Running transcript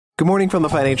Good morning from the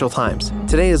Financial Times.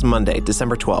 Today is Monday,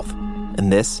 December 12th,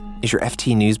 and this is your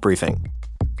FT News Briefing.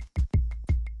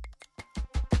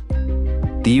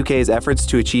 The UK's efforts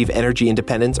to achieve energy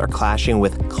independence are clashing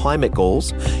with climate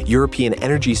goals. European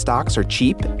energy stocks are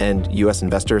cheap, and US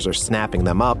investors are snapping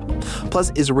them up.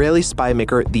 Plus, Israeli spy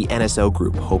maker the NSO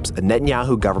Group hopes a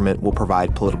Netanyahu government will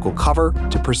provide political cover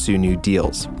to pursue new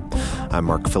deals. I'm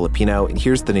Mark Filipino, and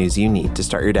here's the news you need to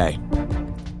start your day.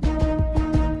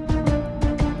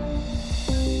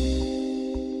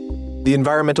 The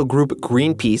environmental group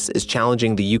Greenpeace is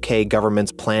challenging the UK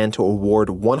government's plan to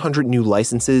award 100 new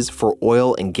licenses for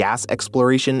oil and gas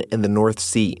exploration in the North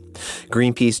Sea.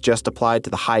 Greenpeace just applied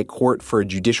to the High Court for a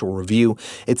judicial review.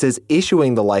 It says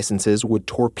issuing the licenses would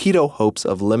torpedo hopes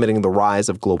of limiting the rise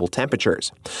of global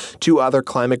temperatures. Two other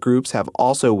climate groups have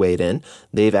also weighed in.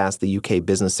 They've asked the UK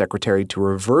Business Secretary to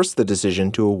reverse the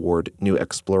decision to award new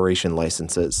exploration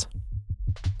licenses.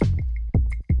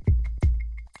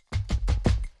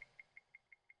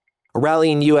 A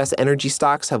rally in U.S. energy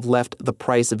stocks have left the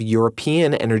price of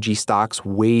European energy stocks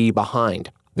way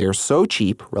behind. They are so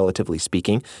cheap, relatively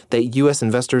speaking, that U.S.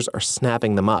 investors are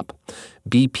snapping them up.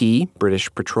 BP, British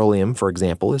Petroleum, for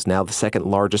example, is now the second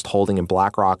largest holding in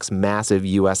BlackRock's massive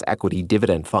U.S. equity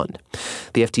dividend fund.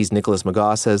 The FT's Nicholas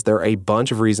McGaugh says there are a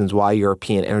bunch of reasons why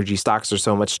European energy stocks are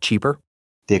so much cheaper.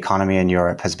 The economy in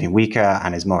Europe has been weaker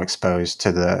and is more exposed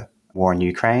to the war in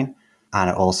Ukraine. And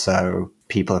also,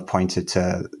 people have pointed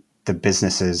to the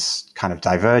businesses kind of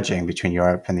diverging between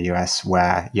Europe and the US,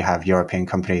 where you have European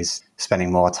companies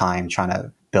spending more time trying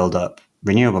to build up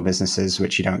renewable businesses,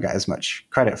 which you don't get as much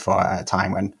credit for at a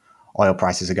time when oil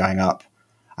prices are going up.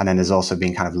 And then there's also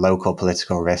been kind of local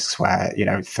political risks where,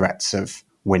 threats of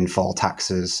windfall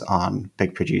taxes on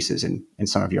big producers in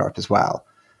some of Europe as well.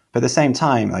 But at the same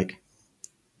time,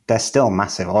 they're still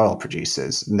massive oil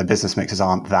producers and the business mixes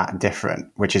aren't that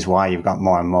different, which is why you've got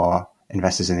more and more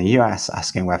investors in the US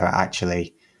asking whether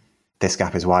actually this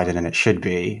gap is wider than it should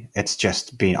be. It's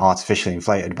just been artificially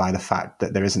inflated by the fact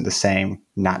that there isn't the same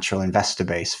natural investor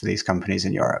base for these companies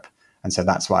in Europe. And so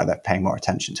that's why they're paying more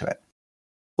attention to it.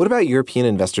 What about European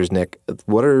investors, Nick?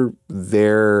 What are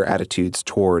their attitudes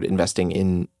toward investing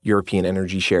in European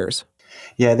energy shares?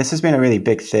 Yeah, this has been a really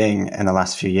big thing in the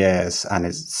last few years. And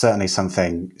it's certainly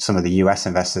something some of the US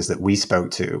investors that we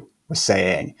spoke to were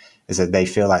saying, is that they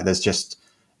feel like there's just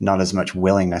not as much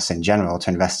willingness in general to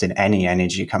invest in any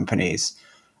energy companies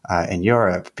in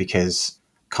Europe because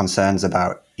concerns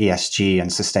about ESG and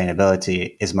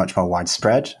sustainability is much more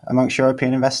widespread amongst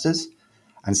European investors.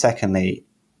 And secondly,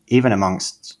 even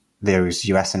amongst those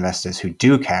US investors who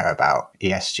do care about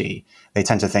ESG, they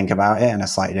tend to think about it in a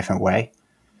slightly different way.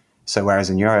 So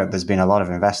whereas in Europe, there's been a lot of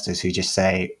investors who just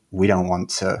say, we don't want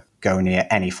to go near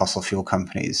any fossil fuel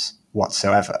companies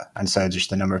whatsoever. And so just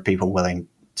the number of people willing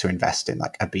to invest in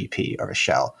like a BP or a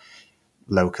Shell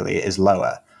locally is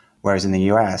lower. Whereas in the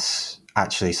US,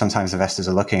 actually, sometimes investors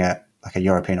are looking at like a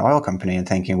European oil company and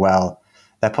thinking, well,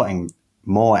 they're putting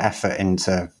more effort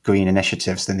into green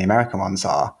initiatives than the American ones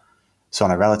are. So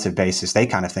on a relative basis, they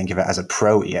kind of think of it as a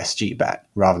pro-ESG bet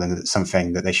rather than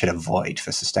something that they should avoid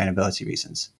for sustainability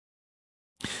reasons.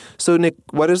 So, Nick,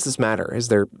 why does this matter? Is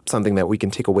there something that we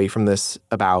can take away from this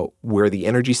about where the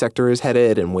energy sector is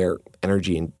headed and where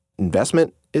energy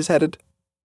investment is headed?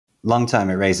 Long term,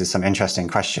 it raises some interesting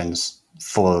questions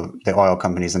for the oil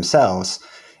companies themselves.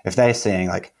 If they're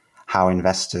seeing how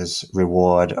investors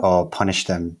reward or punish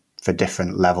them for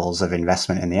different levels of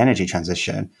investment in the energy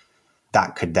transition,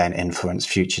 that could then influence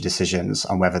future decisions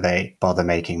on whether they bother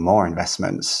making more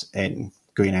investments in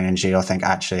green energy or think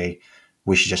actually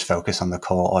we should just focus on the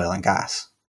core oil and gas.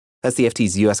 That's the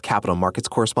FT's U.S. capital markets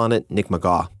correspondent, Nick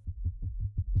McGaugh.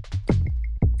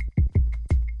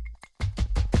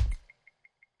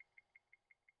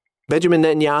 Benjamin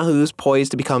Netanyahu is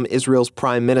poised to become Israel's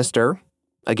prime minister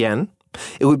again.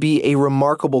 It would be a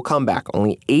remarkable comeback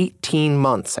only 18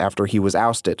 months after he was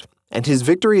ousted. And his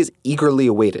victory is eagerly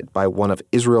awaited by one of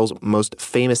Israel's most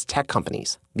famous tech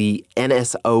companies, the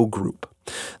NSO Group.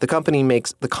 The company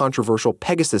makes the controversial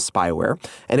Pegasus spyware,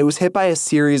 and it was hit by a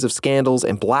series of scandals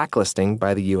and blacklisting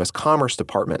by the U.S. Commerce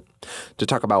Department. To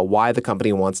talk about why the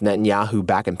company wants Netanyahu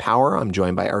back in power, I'm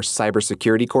joined by our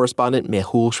cybersecurity correspondent,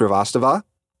 Mehul Srivastava.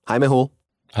 Hi, Mehul.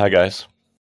 Hi, guys.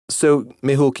 So,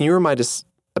 Mehul, can you remind us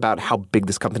about how big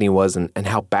this company was and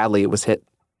how badly it was hit?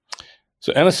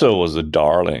 So NSO was the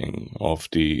darling of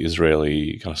the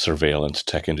Israeli kind of surveillance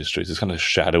tech industry. It's kind of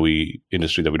shadowy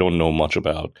industry that we don't know much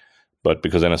about. But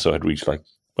because NSO had reached $1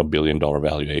 billion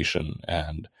valuation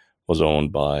and was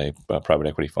owned by private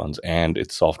equity funds and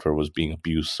its software was being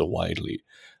abused so widely,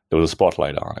 there was a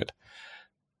spotlight on it.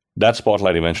 That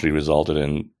spotlight eventually resulted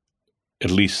in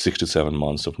at least 6 to 7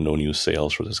 months of no new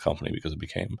sales for this company because it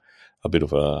became a bit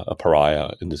of a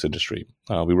pariah in this industry.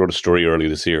 We wrote a story earlier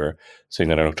this year saying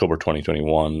that in October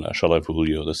 2021, Shalev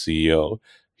Julio, the CEO,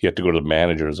 he had to go to the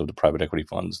managers of the private equity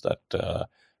funds that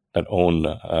own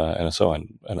NSO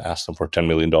and ask them for a $10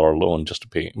 million loan just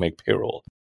to make payroll.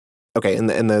 Okay, and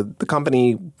the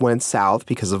company went south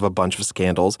because of a bunch of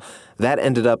scandals. That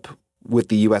ended up with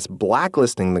the U.S.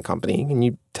 blacklisting the company. Can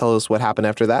you tell us what happened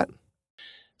after that?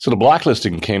 So the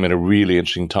blacklisting came at a really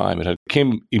interesting time. It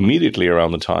came immediately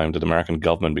around the time that the American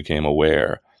government became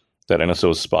aware that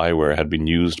NSO's spyware had been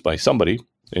used by somebody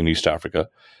in East Africa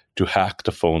to hack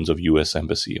the phones of U.S.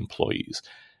 embassy employees.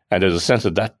 And there's a sense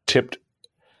that tipped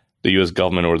the U.S.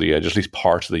 government over the edge, at least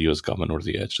parts of the U.S. government over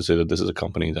the edge, to say that this is a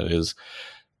company that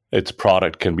its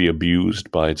product can be abused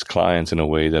by its clients in a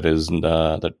way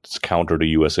that's counter to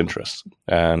U.S. interests.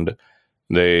 And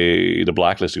the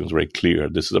blacklisting was very clear.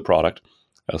 This is a product,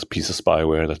 a piece of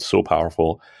spyware that's so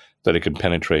powerful that it can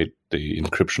penetrate the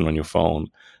encryption on your phone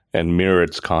and mirror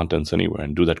its contents anywhere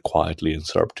and do that quietly and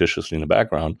surreptitiously in the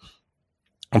background.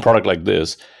 A product like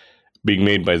this, being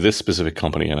made by this specific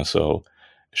company, NSO,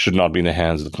 should not be in the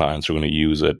hands of the clients who are going to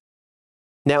use it.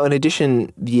 Now, in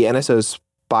addition, the NSO's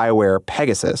spyware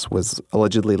Pegasus was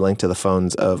allegedly linked to the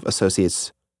phones of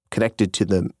associates connected to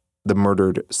the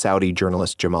murdered Saudi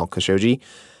journalist Jamal Khashoggi.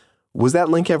 Was that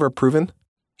link ever proven?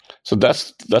 So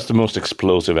that's the most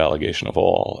explosive allegation of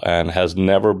all and has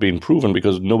never been proven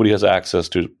because nobody has access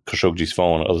to Khashoggi's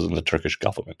phone other than the Turkish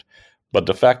government. But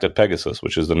the fact that Pegasus,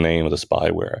 which is the name of the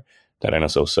spyware that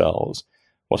NSO sells,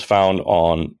 was found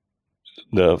on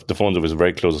the phones of his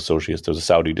very close associates. There was a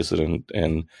Saudi dissident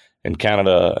in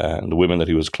Canada and the women that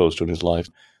he was close to in his life.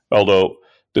 Although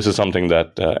this is something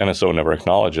that NSO never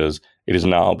acknowledges, it is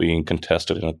now being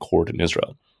contested in a court in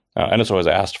Israel. NSO has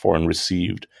asked for and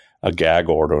received a gag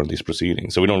order on these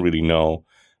proceedings. So we don't really know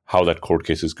how that court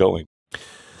case is going.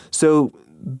 So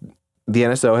the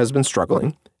NSO has been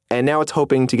struggling, and now it's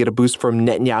hoping to get a boost from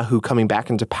Netanyahu coming back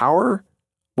into power.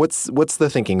 What's the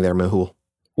thinking there, Mehul?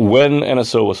 When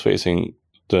NSO was facing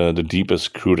the deepest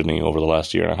scrutiny over the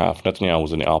last year and a half, Netanyahu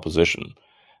was in the opposition.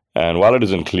 And while it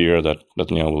isn't clear that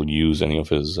Netanyahu will use any of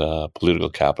his political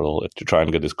capital to try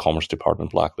and get this Commerce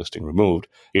Department blacklisting removed,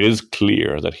 it is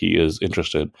clear that he is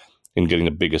interested in getting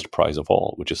the biggest prize of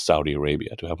all, which is Saudi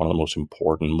Arabia, to have one of the most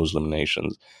important Muslim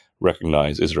nations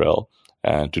recognize Israel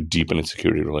and to deepen its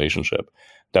security relationship.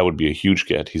 That would be a huge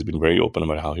get. He's been very open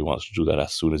about how he wants to do that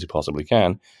as soon as he possibly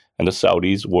can. And the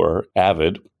Saudis were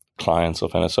avid clients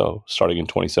of NSO starting in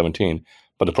 2017.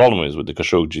 But the problem is with the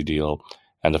Khashoggi deal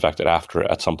and the fact that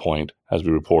at some point, as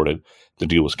we reported, the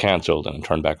deal was canceled and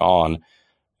turned back on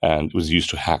and it was used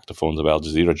to hack the phones of Al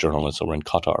Jazeera journalists over in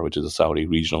Qatar, which is a Saudi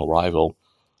regional rival.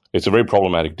 It's a very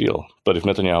problematic deal. But if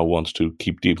Netanyahu wants to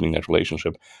keep deepening that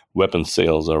relationship, weapons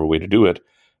sales are a way to do it.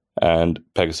 And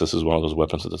Pegasus is one of those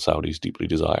weapons that the Saudis deeply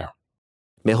desire.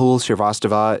 Mehul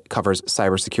Shrivastava covers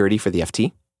cybersecurity for the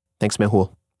FT. Thanks,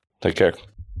 Mehul. Take care.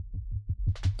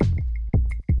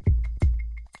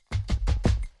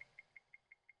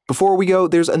 Before we go,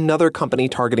 there's another company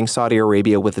targeting Saudi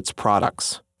Arabia with its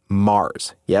products.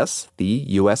 Mars. Yes, the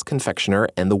U.S. confectioner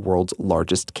and the world's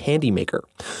largest candy maker.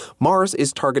 Mars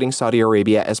is targeting Saudi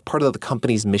Arabia as part of the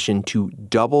company's mission to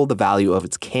double the value of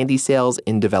its candy sales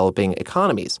in developing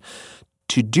economies.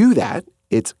 To do that,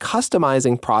 it's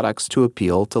customizing products to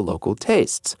appeal to local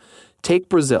tastes. Take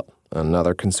Brazil,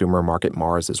 another consumer market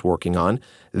Mars is working on.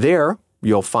 There,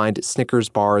 you'll find Snickers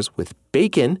bars with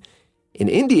bacon. In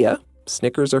India,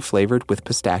 Snickers are flavored with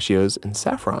pistachios and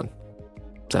saffron.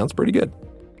 Sounds pretty good.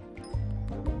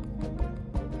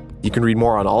 You can read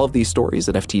more on all of these stories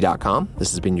at FT.com. This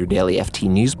has been your daily FT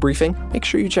News Briefing. Make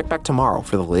sure you check back tomorrow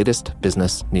for the latest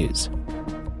business news.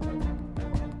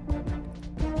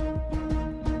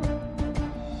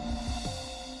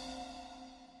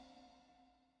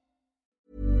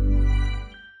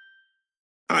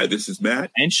 Hi, this is Matt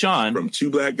and Sean from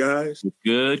Two Black Guys with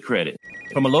Good Credit.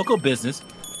 From a local business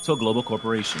to a global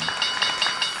corporation,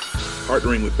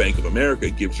 partnering with Bank of America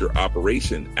gives your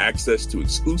operation access to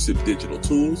exclusive digital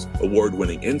tools,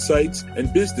 award-winning insights,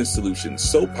 and business solutions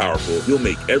so powerful you'll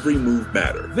make every move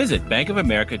matter. Visit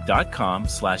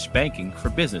bankofamerica.com/banking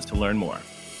for business to learn more.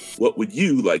 What would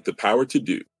you like the power to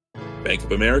do? Bank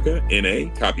of America, N.A.,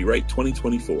 copyright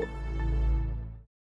 2024.